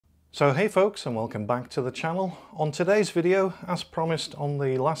So hey folks, and welcome back to the channel. On today's video, as promised on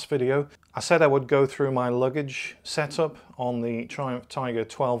the last video, I said I would go through my luggage setup on the Triumph Tiger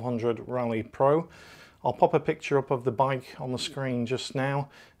 1200 Rally Pro. I'll pop a picture up of the bike on the screen just now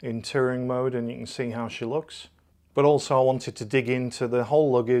in touring mode and you can see how she looks. But also I wanted to dig into the whole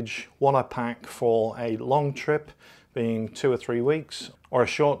luggage, what I pack for a long trip, being 2 or 3 weeks, or a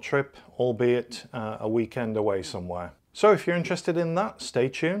short trip, albeit a weekend away somewhere. So if you're interested in that, stay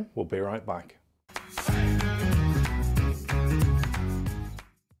tuned, we'll be right back.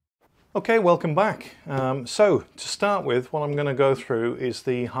 Okay, welcome back. So to start with, what I'm going to go through is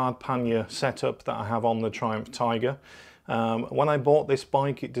the hard pannier setup that I have on the Triumph Tiger. When I bought this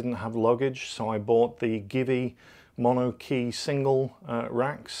bike, it didn't have luggage, so I bought the Givi mono key single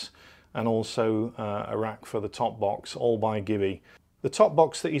racks and also a rack for the top box, all by Givi. The top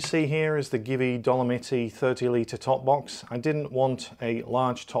box that you see here is the Givi Dolomiti 30 litre top box. I didn't want a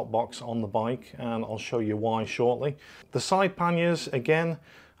large top box on the bike and I'll show you why shortly. The side panniers, again,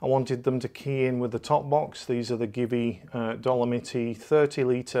 I wanted them to key in with the top box. These are the Givi Dolomiti 30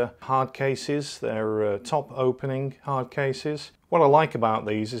 litre hard cases. They're top opening hard cases. What I like about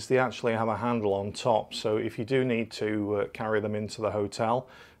these is they actually have a handle on top, so if you do need to carry them into the hotel,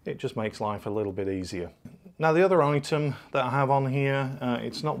 it just makes life a little bit easier. Now the other item that I have on here,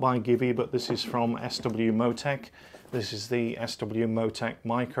 it's not by Givi, but this is from SW Motec. This is the SW Motec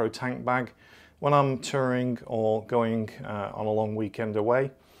micro tank bag. When I'm touring or going on a long weekend away,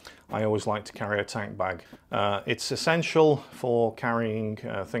 I always like to carry a tank bag. It's essential for carrying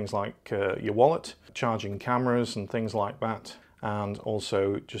things like your wallet, charging cameras and things like that, and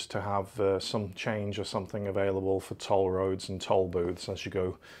also just to have some change or something available for toll roads and toll booths as you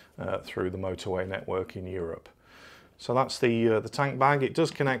go through the motorway network in Europe. So that's the tank bag. It does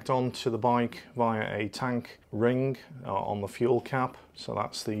connect onto the bike via a tank ring on the fuel cap. So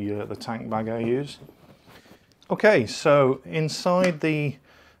that's the tank bag I use. Okay, so inside the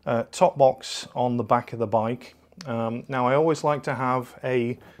top box on the back of the bike, now I always like to have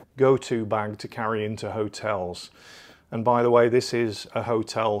a go-to bag to carry into hotels. And by the way, this is a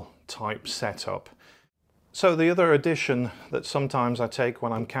hotel type setup. So the other addition that sometimes I take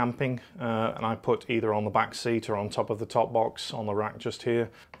when I'm camping, and I put either on the back seat or on top of the top box on the rack just here,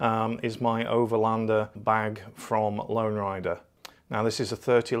 is my Overlander bag from Lone Rider. Now this is a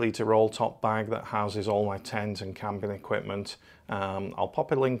 30 litre roll top bag that houses all my tent and camping equipment. I'll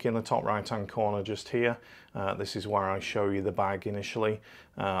pop a link in the top right hand corner just here. This is where I show you the bag initially.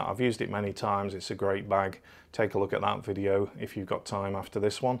 I've used it many times, it's a great bag. Take a look at that video if you've got time after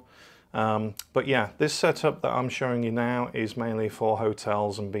this one. But yeah, this setup that I'm showing you now is mainly for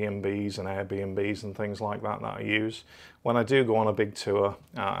hotels and B&Bs and Airbnbs and things like that I use. When I do go on a big tour,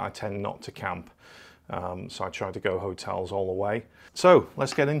 I tend not to camp. So I try to go hotels all the way. So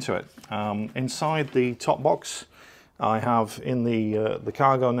let's get into it. Inside the top box, I have in the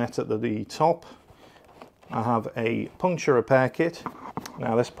cargo net at the top, I have a puncture repair kit.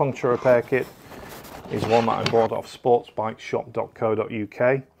 Now this puncture repair kit is one that I bought off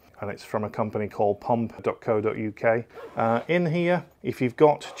sportsbikeshop.co.uk. and it's from a company called pump.co.uk. In here, if you've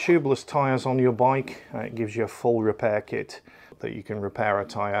got tubeless tyres on your bike, it gives you a full repair kit that you can repair a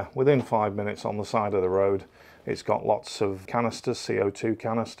tyre within 5 minutes on the side of the road. It's got lots of canisters, CO2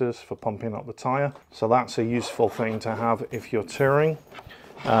 canisters for pumping up the tyre, so that's a useful thing to have if you're touring.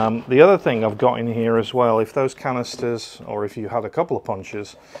 The other thing I've got in here as well, if those canisters, or if you had a couple of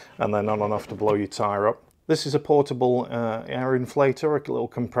punches and they're not enough to blow your tyre up, this is a portable air inflator, a little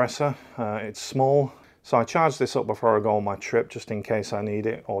compressor. It's small, so I charge this up before I go on my trip just in case I need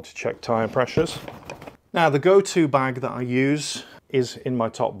it or to check tyre pressures. Now the go-to bag that I use is in my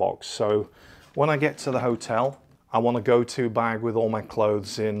top box. So when I get to the hotel, I want a go-to bag with all my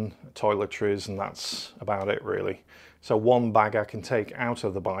clothes in, toiletries, and that's about it really. So one bag I can take out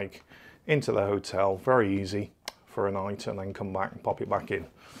of the bike into the hotel, very easy for a night, and then come back and pop it back in.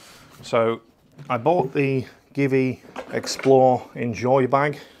 So I bought the Givi Explore Enjoy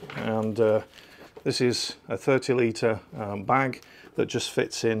bag, and this is a 30 litre bag that just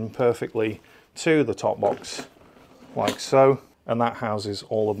fits in perfectly to the top box like so, and that houses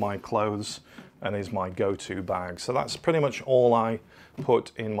all of my clothes and is my go-to bag. So that's pretty much all I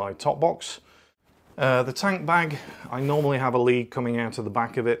put in my top box. The tank bag, I normally have a lead coming out of the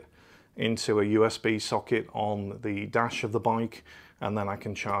back of it into a USB socket on the dash of the bike, and then I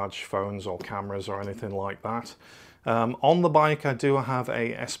can charge phones or cameras or anything like that. On the bike I do have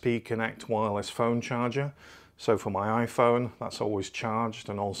a SP Connect wireless phone charger, so for my iPhone that's always charged,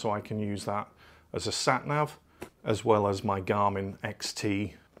 and also I can use that as a sat nav as well as my Garmin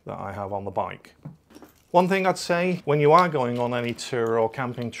XT that I have on the bike. One thing I'd say, when you are going on any tour or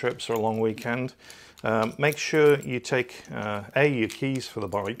camping trips or a long weekend, make sure you take your keys for the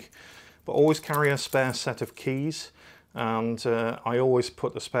bike, but always carry a spare set of keys. And I always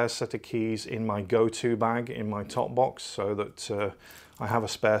put the spare set of keys in my go-to bag in my top box, so that I have a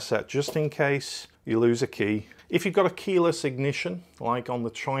spare set just in case you lose a key. If you've got a keyless ignition, like on the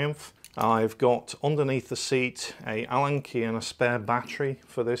Triumph, I've got underneath the seat a Allen key and a spare battery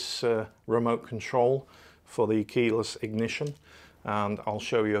for this remote control for the keyless ignition, and I'll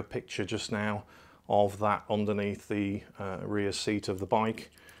show you a picture just now of that underneath the rear seat of the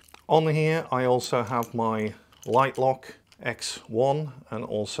bike. On here I also have my light lock X1 and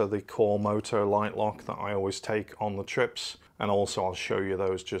also the Core Moto light lock that I always take on the trips, and also I'll show you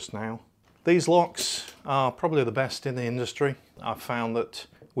those just now. These locks are probably the best in the industry. I've found that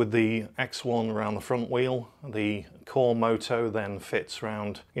with the X1 around the front wheel, the Core Moto then fits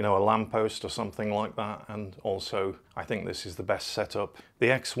around, you know, a lamppost or something like that, and also I think this is the best setup. The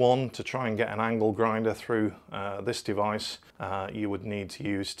X1, to try and get an angle grinder through this device, you would need to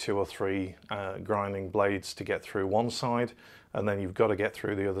use 2 or 3 grinding blades to get through one side, and then you've got to get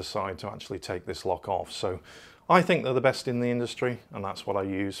through the other side to actually take this lock off. So I think they're the best in the industry, and that's what I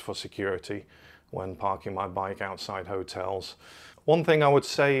use for security when parking my bike outside hotels. One thing I would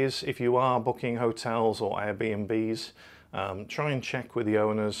say is, if you are booking hotels or Airbnbs, try and check with the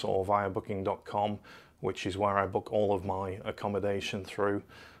owners or via booking.com, which is where I book all of my accommodation through.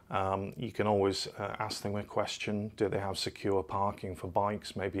 You can always ask them a question: do they have secure parking for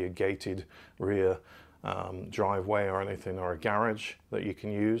bikes, maybe a gated rear driveway or anything, or a garage that you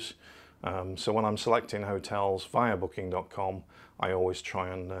can use. So when I'm selecting hotels via booking.com, I always try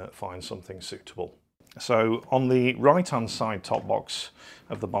and find something suitable. So on the right hand side top box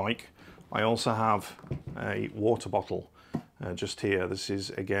of the bike, I also have a water bottle just here. This is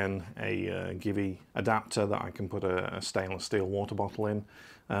again a Givi adapter that I can put a stainless steel water bottle in.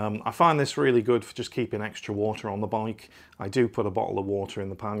 I find this really good for just keeping extra water on the bike. I do put a bottle of water in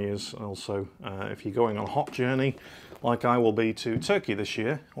the panniers. Also, if you're going on a hot journey, like I will be to Turkey this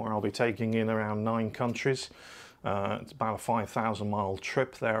year, where I'll be taking in around 9 countries. It's about a 5,000 mile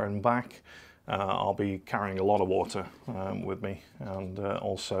trip there and back. I'll be carrying a lot of water with me, and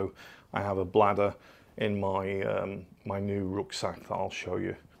also I have a bladder in my my new rucksack that I'll show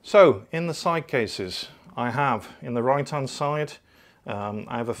you. So in the side cases, I have in the right hand side,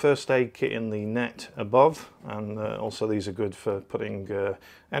 I have a first aid kit in the net above, and also these are good for putting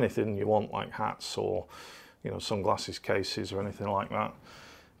anything you want, like hats or, you know, sunglasses cases or anything like that.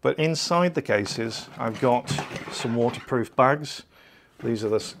 But inside the cases, I've got some waterproof bags. These are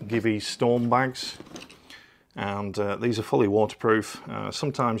the Givi Storm bags, and these are fully waterproof.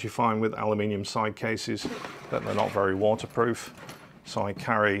 Sometimes you find with aluminium side cases that they're not very waterproof, so I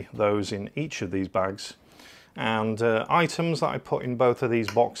carry those in each of these bags. And items that I put in both of these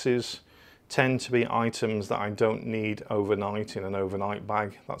boxes tend to be items that I don't need overnight in an overnight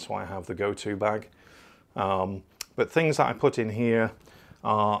bag. That's why I have the go-to bag. But things that I put in here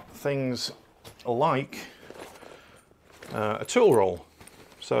are things like a tool roll.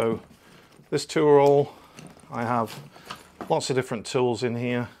 So this tool roll, I have lots of different tools in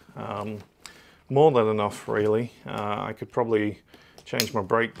here, more than enough really. I could probably change my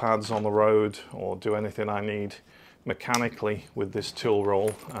brake pads on the road or do anything I need mechanically with this tool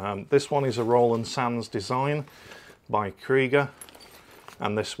roll. This one is a Roland Sands design by Krieger,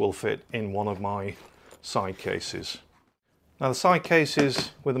 and this will fit in one of my side cases. Now the side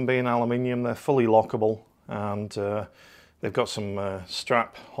cases, with them being aluminium, they're fully lockable, and they've got some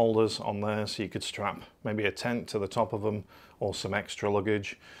strap holders on there, so you could strap maybe a tent to the top of them or some extra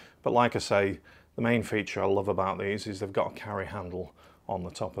luggage. But like I say, the main feature I love about these is they've got a carry handle on the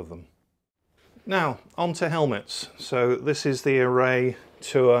top of them. Now onto helmets. So this is the Array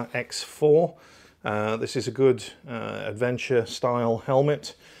Tour X4. This is a good adventure style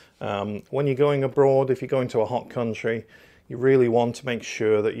helmet. When you're going abroad, if you're going to a hot country, you really want to make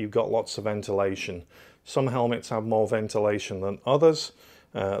sure that you've got lots of ventilation. Some helmets have more ventilation than others.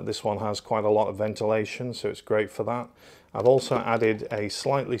 This one has quite a lot of ventilation, so it's great for that. I've also added a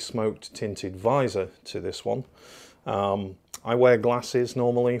slightly smoked tinted visor to this one. I wear glasses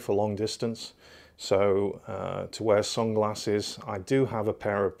normally for long distance, so to wear sunglasses, I do have a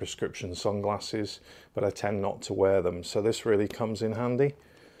pair of prescription sunglasses, but I tend not to wear them, so this really comes in handy.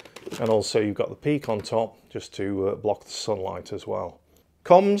 And also you've got the peak on top just to block the sunlight as well.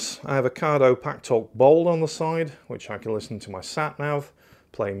 Comms, I have a Cardo PackTalk Bold on the side, which I can listen to my sat-nav,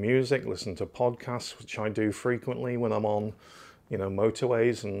 play music, listen to podcasts, which I do frequently when I'm on, you know,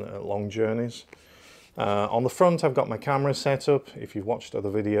 motorways and long journeys. On the front I've got my camera set up. If you've watched other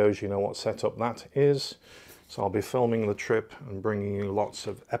videos you know what setup that is. So I'll be filming the trip and bringing you lots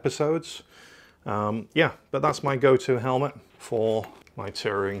of episodes. Yeah, but that's my go-to helmet for my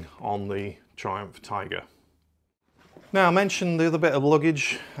touring on the Triumph Tiger. Now I mentioned the other bit of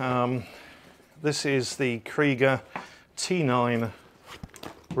luggage. This is the Krieger T9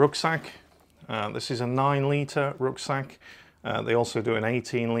 rucksack. This is a 9-litre rucksack. They also do an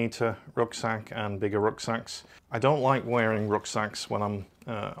 18-litre rucksack and bigger rucksacks. I don't like wearing rucksacks when I'm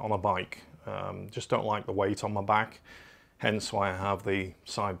on a bike. Just don't like the weight on my back. Hence why I have the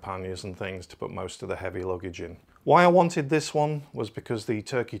side panniers and things to put most of the heavy luggage in. Why I wanted this one was because the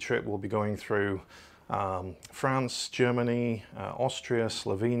Turkey trip will be going through France, Germany, Austria,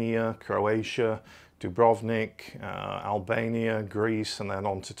 Slovenia, Croatia, Dubrovnik, Albania, Greece, and then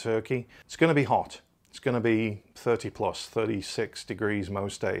on to Turkey. It's going to be hot. It's going to be 30 plus, 36 degrees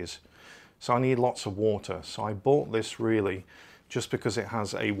most days. So I need lots of water. So I bought this really just because it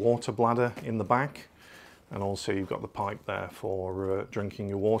has a water bladder in the back. And also you've got the pipe there for drinking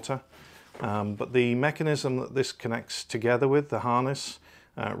your water. But the mechanism that this connects together with, the harness,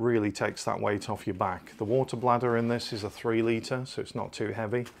 really takes that weight off your back. The water bladder in this is a 3-litre, so it's not too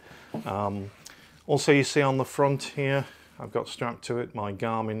heavy. Also you see on the front here, I've got strapped to it my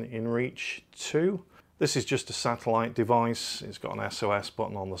Garmin InReach 2. This is just a satellite device. It's got an SOS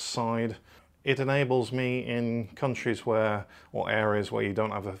button on the side. It enables me in countries where, or areas where you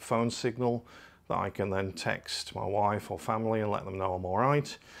don't have a phone signal, that I can then text my wife or family and let them know I'm all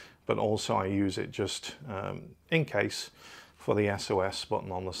right. But also I use it just in case for the SOS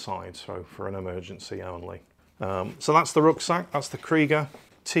button on the side, so for an emergency only. So that's the rucksack, that's the Krieger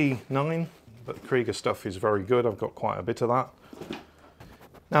T9, but the Krieger stuff is very good. I've got quite a bit of that.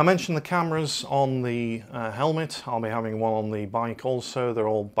 Now I mentioned the cameras on the helmet. I'll be having one on the bike also. They're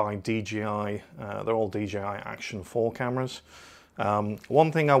all by DJI. They're all DJI Action 4 cameras.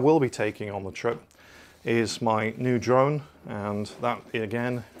 One thing I will be taking on the trip is my new drone, and that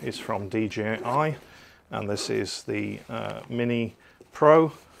again is from DJI, and this is the Mini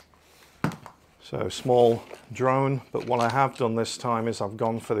Pro. So small drone, but what I have done this time is I've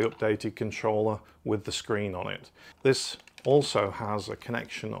gone for the updated controller with the screen on it. This also has a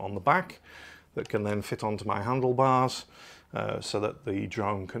connection on the back that can then fit onto my handlebars so that the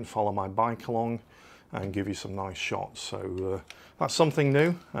drone can follow my bike along and give you some nice shots. So that's something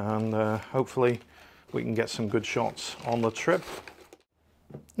new, and hopefully we can get some good shots on the trip.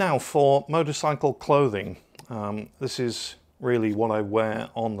 Now for motorcycle clothing, this is really what I wear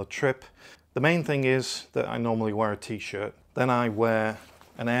on the trip. The main thing is that I normally wear a t-shirt. Then I wear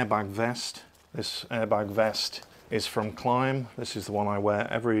an airbag vest. This airbag vest is from Climb. This is the one I wear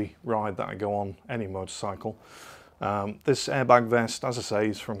every ride that I go on any motorcycle. This airbag vest, as I say,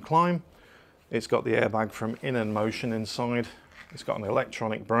 is from Climb. It's got the airbag from In & Motion inside. It's got an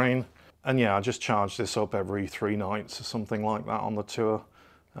electronic brain. And yeah, I just charge this up every 3 nights or something like that on the tour.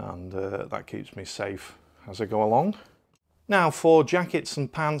 And that keeps me safe as I go along. Now for jackets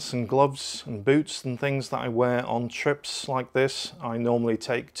and pants and gloves and boots and things that I wear on trips like this, I normally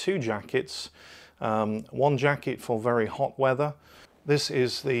take 2 jackets. One jacket for very hot weather. This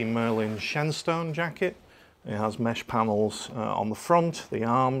is the Merlin Shenstone jacket. It has mesh panels on the front, the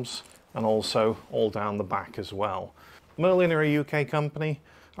arms, and also all down the back as well. Merlin are a UK company.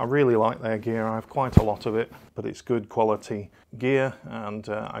 I really like their gear. I have quite a lot of it, but it's good quality gear, and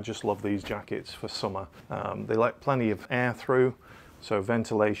I just love these jackets for summer. They let plenty of air through, so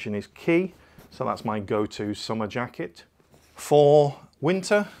ventilation is key. So that's my go-to summer jacket. For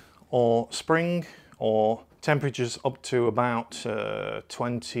winter or spring or temperatures up to about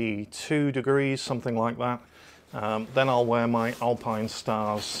 22 degrees, something like that, then I'll wear my Alpine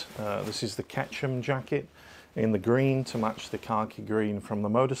Stars. This is the Ketchum jacket in the green to match the khaki green from the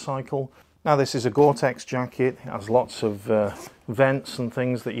motorcycle. Now this is a Gore-Tex jacket. It has lots of vents and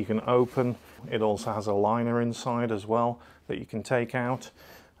things that you can open. It also has a liner inside as well that you can take out.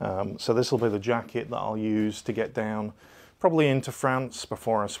 So this will be the jacket that I'll use to get down probably into France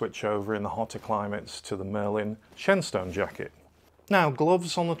before I switch over in the hotter climates to the Merlin Shenstone jacket. Now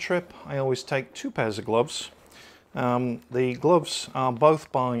gloves on the trip, I always take 2 pairs of gloves. The gloves are both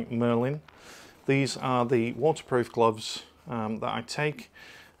by Merlin. These are the waterproof gloves that I take.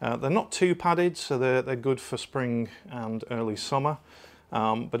 They're not too padded, so they're good for spring and early summer.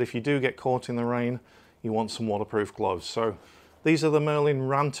 But if you do get caught in the rain, you want some waterproof gloves. So these are the Merlin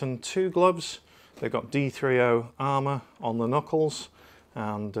Ranton 2 gloves. They've got D30 armour on the knuckles,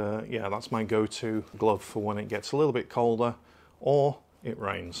 and yeah, that's my go-to glove for when it gets a little bit colder or it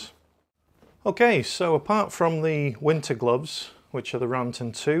rains. Okay, so apart from the winter gloves, which are the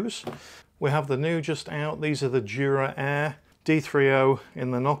Ranton 2s, We have the new just out. These are the Dura Air D30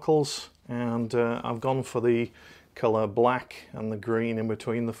 in the knuckles, and I've gone for the colour black and the green in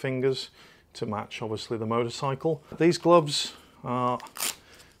between the fingers to match obviously the motorcycle. These gloves are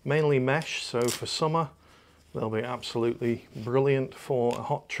mainly mesh, so for summer they'll be absolutely brilliant for a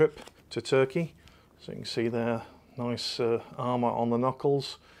hot trip to Turkey. So you can see there, nice armour on the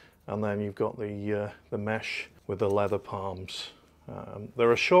knuckles, and then you've got the mesh with the leather palms.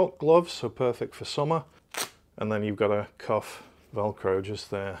 They're a short gloves, so perfect for summer, and then you've got a cuff Velcro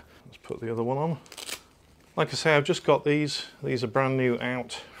just there. Let's put the other one on. Like I say, I've just got these. These are brand new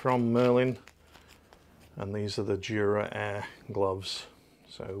out from Merlin, and these are the Dura Air gloves.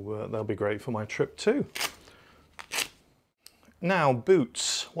 So they'll be great for my trip too. Now,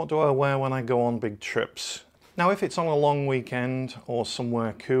 boots. What do I wear when I go on big trips? Now, if it's on a long weekend or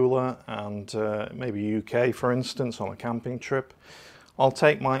somewhere cooler, and maybe UK for instance, on a camping trip, I'll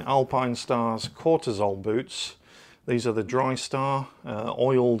take my Alpine Stars Cortisol boots. These are the Dry Star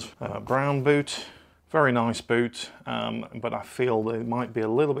oiled brown boot. Very nice boot, but I feel they might be a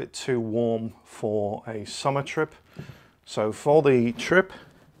little bit too warm for a summer trip. So for the trip,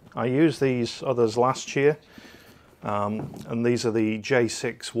 I used these others last year, and these are the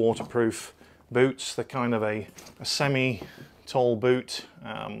J6 waterproof boots. They're kind of a semi-tall boot,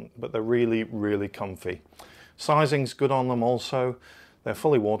 but they're really, really comfy. Sizing's good on them also. They're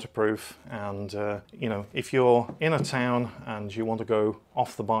fully waterproof, and you know, if you're in a town and you want to go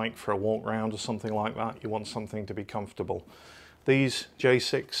off the bike for a walk round or something like that, you want something to be comfortable. These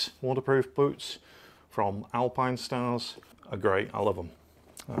J6 waterproof boots from Alpine Stars are great. I love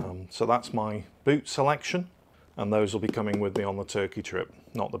them. So that's my boot selection, and those will be coming with me on the Turkey trip,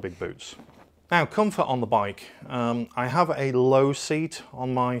 not the big boots. Now, comfort on the bike. I have a low seat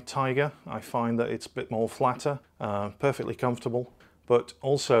on my Tiger. I find that it's a bit more flatter, perfectly comfortable, but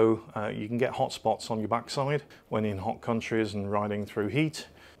also you can get hot spots on your backside when in hot countries and riding through heat.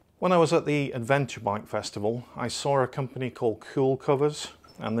 When I was at the Adventure Bike Festival, I saw a company called Cool Covers,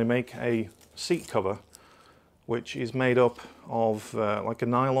 and they make a seat cover which is made up of like a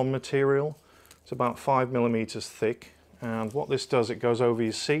nylon material. It's about 5mm thick, and what this does, it goes over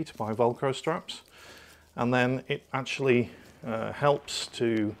your seat by Velcro straps, and then it actually helps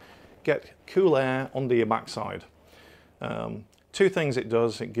to get cool air under your backside. Two things it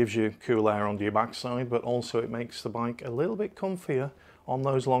does: it gives you cool air under your backside, but also it makes the bike a little bit comfier on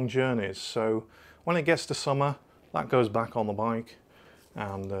those long journeys. So when it gets to summer, that goes back on the bike,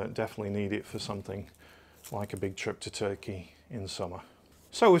 and definitely need it for something like a big trip to Turkey in summer.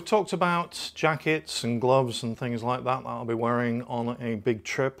 So we've talked about jackets and gloves and things like that I'll be wearing on a big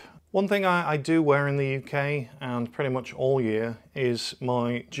trip. One thing I do wear in the UK and pretty much all year is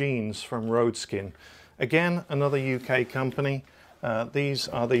my jeans from Roadskin. Again, another UK company. These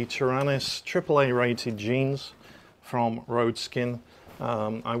are the Taranis AAA rated jeans from Roadskin.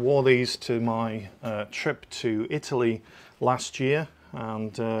 I wore these to my trip to Italy last year,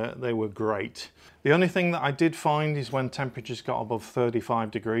 and they were great. The only thing that I did find is when temperatures got above 35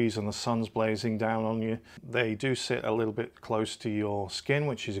 degrees and the sun's blazing down on you, they do sit a little bit close to your skin,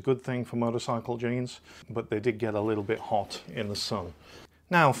 which is a good thing for motorcycle jeans, but they did get a little bit hot in the sun.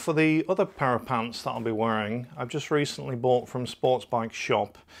 Now, for the other pair of pants that I'll be wearing, I've just recently bought from Sports Bike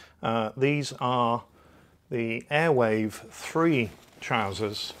Shop. These are the Airwave 3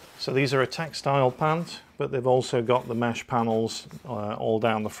 trousers. So these are a textile pant, but they've also got the mesh panels all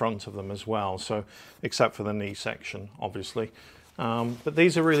down the front of them as well, so except for the knee section, obviously. But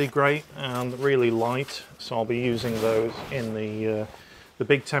these are really great and really light, so I'll be using those in the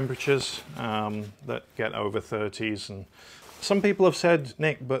big temperatures that get over 30s. And some people have said,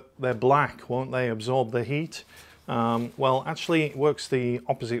 Nick, but they're black, won't they absorb the heat? Well, actually it works the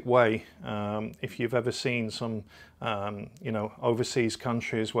opposite way. If you've ever seen some you know, overseas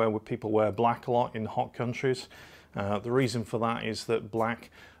countries where people wear black a lot in hot countries, the reason for that is that black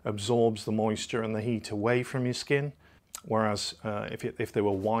absorbs the moisture and the heat away from your skin, whereas if they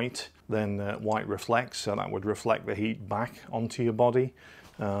were white, then white reflects, so that would reflect the heat back onto your body.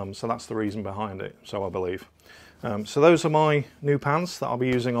 So that's the reason behind it, so I believe. So those are my new pants that I'll be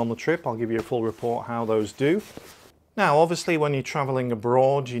using on the trip. I'll give you a full report how those do. Now, obviously, when you're traveling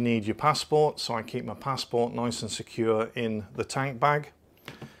abroad, you need your passport, so I keep my passport nice and secure in the tank bag.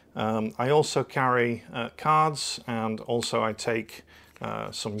 I also carry cards, and also I take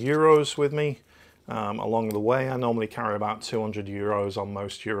some euros with me along the way. I normally carry about 200 euros on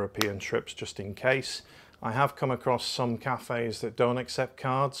most European trips, just in case. I have come across some cafes that don't accept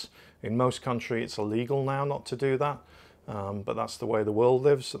cards. In most countries it's illegal now not to do that, but that's the way the world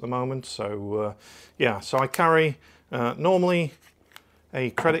lives at the moment. So yeah, so I carry normally A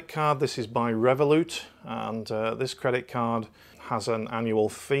credit card, this is by Revolut, and this credit card has an annual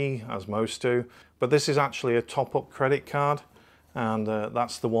fee, as most do, but this is actually a top-up credit card, and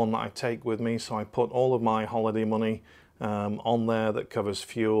that's the one that I take with me. So I put all of my holiday money on there that covers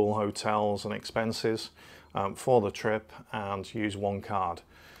fuel, hotels and expenses for the trip, and use one card.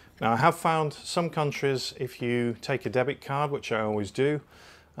 Now I have found some countries, if you take a debit card, which I always do,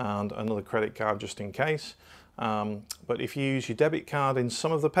 and another credit card just in case, but if you use your debit card in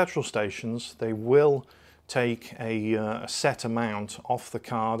some of the petrol stations, they will take a set amount off the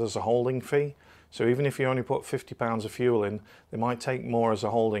card as a holding fee. So even if you only put £50 of fuel in, they might take more as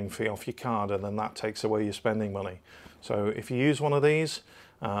a holding fee off your card, and then that takes away your spending money. So if you use one of these,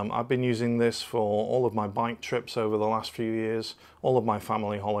 I've been using this for all of my bike trips over the last few years, all of my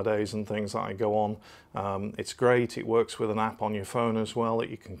family holidays and things that I go on. It's great. It works with an app on your phone as well that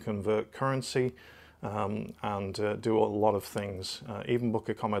you can convert currency and do a lot of things, even book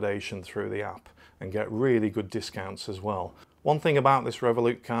accommodation through the app and get really good discounts as well. One thing about this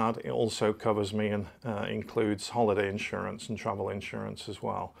Revolut card, it also covers me and includes holiday insurance and travel insurance as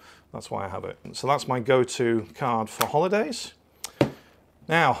well. That's why I have it. So that's my go-to card for holidays.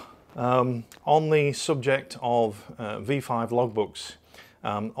 Now, on the subject of V5 logbooks,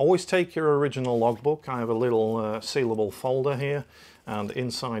 always take your original logbook. I have a little sealable folder here, and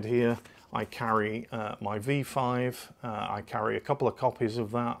inside here I carry my V5, I carry a couple of copies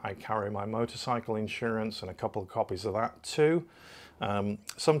of that, I carry my motorcycle insurance and a couple of copies of that too.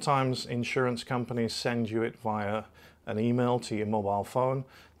 Sometimes insurance companies send you it via an email to your mobile phone.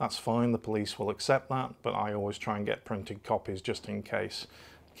 That's fine, the police will accept that, but I always try and get printed copies just in case.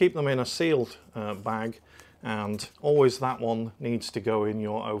 Keep them in a sealed bag, and always that one needs to go in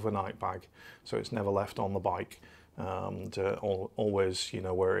your overnight bag, so it's never left on the bike. And always you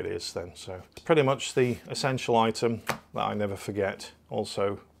know where it is then. So it's pretty much the essential item that I never forget.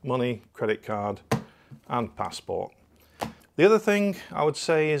 Also money, credit card and passport. The other thing I would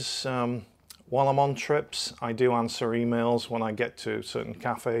say is while I'm on trips, I do answer emails when I get to certain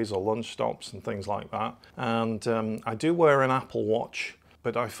cafes or lunch stops and things like that. And I do wear an Apple Watch,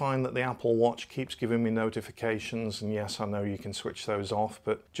 but I find that the Apple Watch keeps giving me notifications, and yes, I know you can switch those off,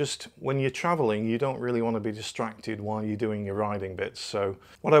 but just when you're traveling, you don't really want to be distracted while you're doing your riding bits. So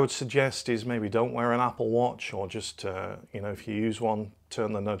what I would suggest is maybe don't wear an Apple Watch, or just, you know, if you use one,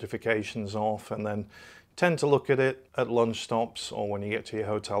 turn the notifications off, and then tend to look at it at lunch stops or when you get to your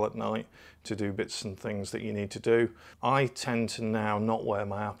hotel at night to do bits and things that you need to do. I tend to now not wear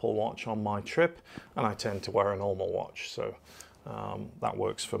my Apple Watch on my trip, and I tend to wear a normal watch. So that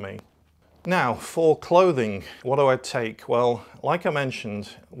works for me. Now for clothing, what do I take? Well, like I mentioned,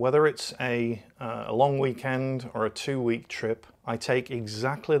 whether it's a long weekend or a 2-week trip, I take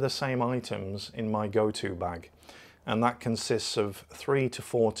exactly the same items in my go-to bag, and that consists of 3 to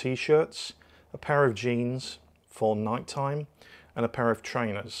 4 t-shirts, a pair of jeans for nighttime, and a pair of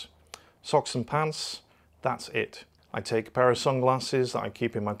trainers. Socks and pants, that's it. I take a pair of sunglasses that I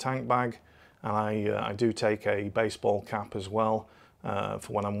keep in my tank bag, and I do take a baseball cap as well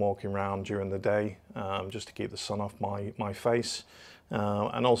for when I'm walking around during the day, just to keep the sun off my face.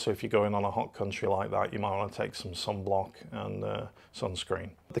 And also if you're going on a hot country like that, you might want to take some sunblock and sunscreen.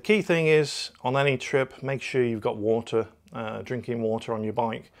 The key thing is, on any trip, make sure you've got water, drinking water on your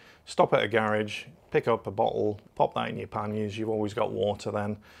bike. Stop at a garage, pick up a bottle, pop that in your panniers, you've always got water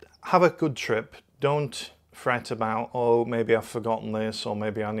then. Have a good trip. Don't fret about, oh, maybe I've forgotten this, or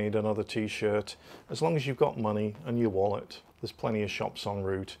maybe I need another t-shirt. As long as you've got money and your wallet, there's plenty of shops en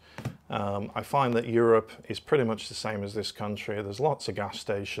route. I find that Europe is pretty much the same as this country. There's lots of gas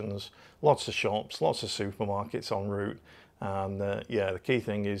stations, lots of shops, lots of supermarkets en route. And yeah, the key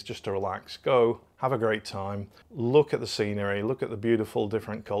thing is just to relax, go, have a great time, look at the scenery, look at the beautiful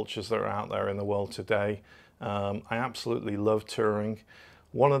different cultures that are out there in the world today. I absolutely love touring.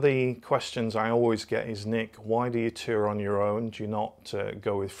 One of the questions I always get is, Nick, why do you tour on your own? Do you not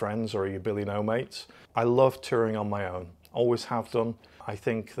go with friends, or are you Billy No Mates? I love touring on my own, always have done. I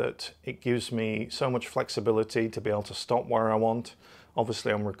think that it gives me so much flexibility to be able to stop where I want.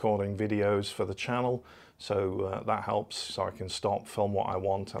 Obviously I'm recording videos for the channel, so that helps, so I can stop, film what I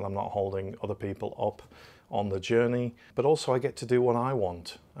want, and I'm not holding other people up on the journey. But also I get to do what I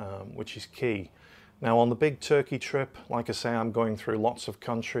want, which is key. Now on the big Turkey trip, like I say, I'm going through lots of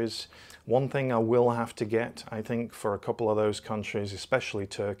countries. One thing I will have to get, I think, for a couple of those countries, especially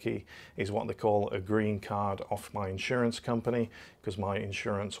Turkey, is what they call a green card off my insurance company, because my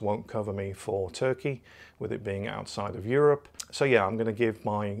insurance won't cover me for Turkey, with it being outside of Europe. So yeah, I'm going to give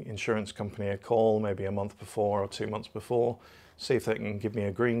my insurance company a call, maybe a month before or 2 months before, see if they can give me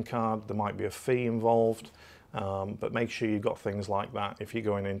a green card. There might be a fee involved. but make sure you've got things like that if you're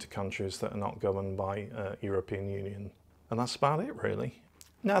going into countries that are not governed by European Union. And that's about it really.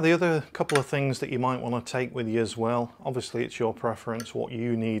 Now the other couple of things that you might want to take with you as well, obviously it's your preference what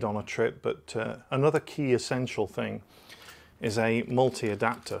you need on a trip, but another key essential thing is a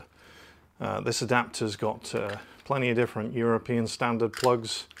multi-adapter. This adapter's got plenty of different European standard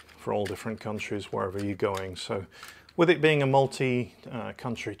plugs for all different countries wherever you're going. So with it being a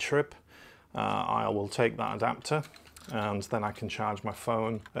multi-country trip, I will take that adapter and then I can charge my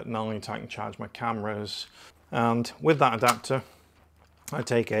phone at night, I can charge my cameras, and with that adapter I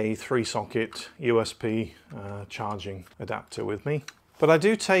take a 3-socket USB charging adapter with me. But I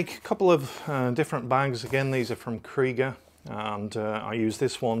do take a couple of different bags. Again, these are from Krieger, and I use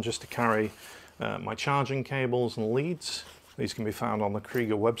this one just to carry my charging cables and leads. These can be found on the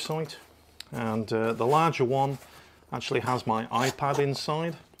Krieger website. And the larger one actually has my iPad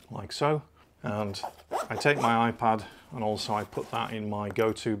inside, like so. And I take my iPad and also I put that in my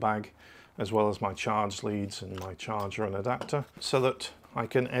go-to bag, as well as my charge leads and my charger and adapter, so that I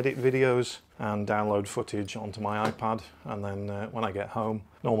can edit videos and download footage onto my iPad, and then when I get home,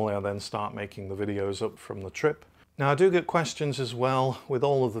 normally I then start making the videos up from the trip. Now I do get questions as well with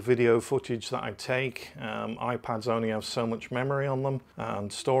all of the video footage that I take. iPads only have so much memory on them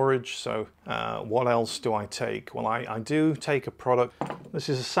and storage, so what else do I take? Well, I do take a product. This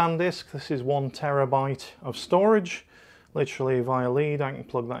is a SanDisk. This is 1 terabyte of storage. Literally via lead I can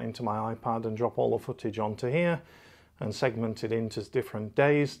plug that into my iPad and drop all the footage onto here and segment it into different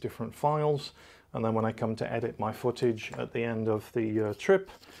days, different files, and then when I come to edit my footage at the end of the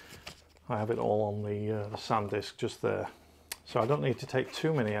trip, I have it all on the SanDisk just there. So I don't need to take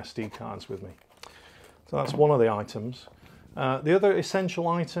too many SD cards with me. So that's one of the items. The other essential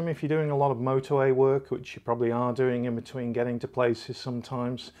item, if you're doing a lot of motorway work, which you probably are doing in between getting to places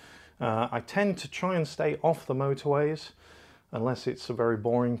sometimes, I tend to try and stay off the motorways, unless it's a very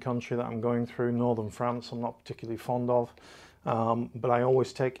boring country that I'm going through. Northern France I'm not particularly fond of, but I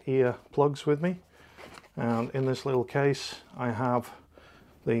always take ear plugs with me. And in this little case I have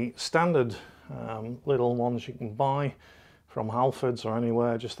the standard little ones you can buy from Halfords or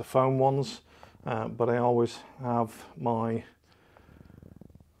anywhere, just the foam ones, but I always have my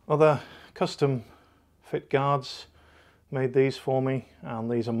other custom fit guards. Made these for me, and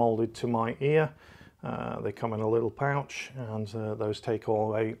these are molded to my ear. They come in a little pouch, and those take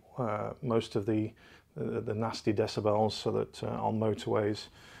away most of the nasty decibels, so that on motorways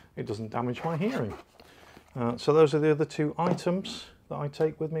it doesn't damage my hearing. So those are the other 2 items that I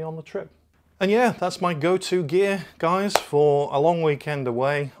take with me on the trip. And yeah, that's my go-to gear, guys, for a long weekend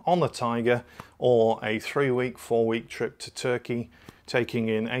away on the Tiger, or a 3-week, 4-week trip to Turkey, taking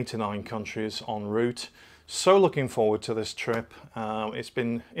in 8 or 9 countries en route. So looking forward to this trip. It's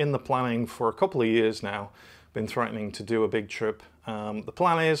been in the planning for a couple of years now. Been threatening to do a big trip. The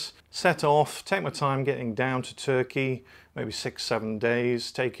plan is set off, take my time getting down to Turkey, maybe 6-7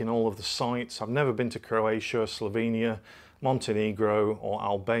 days, taking all of the sites. I've never been to Croatia, Slovenia, Montenegro or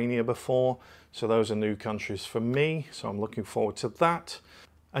Albania before, so those are new countries for me, so I'm looking forward to that.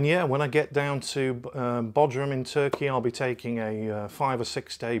 And yeah, when I get down to Bodrum in Turkey, I'll be taking a 5 or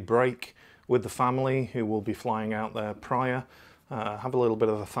 6 day break with the family, who will be flying out there prior. Have a little bit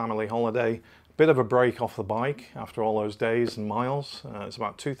of a family holiday, bit of a break off the bike after all those days and miles. It's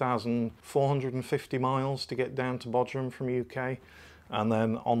about 2,450 miles to get down to Bodrum from UK, and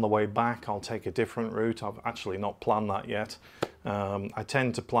then on the way back I'll take a different route. I've actually not planned that yet. I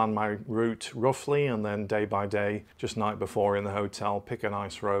tend to plan my route roughly, and then day by day, just night before in the hotel, pick a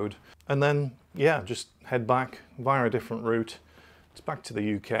nice road, and then yeah, just head back via a different route. It's back to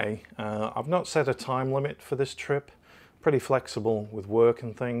the UK. I've not set a time limit for this trip. Pretty flexible with work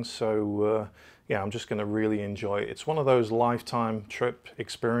and things, so yeah, I'm just going to really enjoy it. It's one of those lifetime trip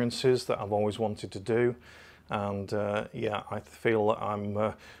experiences that I've always wanted to do, and yeah, I feel that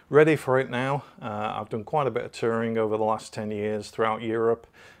I'm ready for it now. I've done quite a bit of touring over the last 10 years throughout Europe,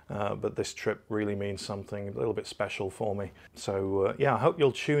 but this trip really means something a little bit special for me. So yeah, I hope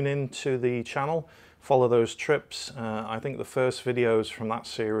you'll tune in to the channel, follow those trips. I think the first videos from that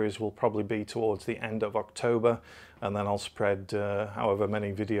series will probably be towards the end of October, and then I'll spread however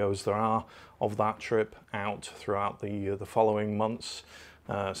many videos there are of that trip out throughout the following months.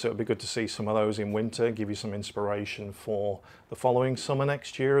 So it'll be good to see some of those in winter, give you some inspiration for the following summer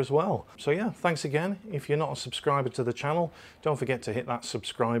next year as well. So yeah, thanks again. If you're not a subscriber to the channel, don't forget to hit that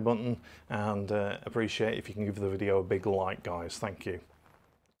subscribe button, and appreciate if you can give the video a big like, guys. Thank you.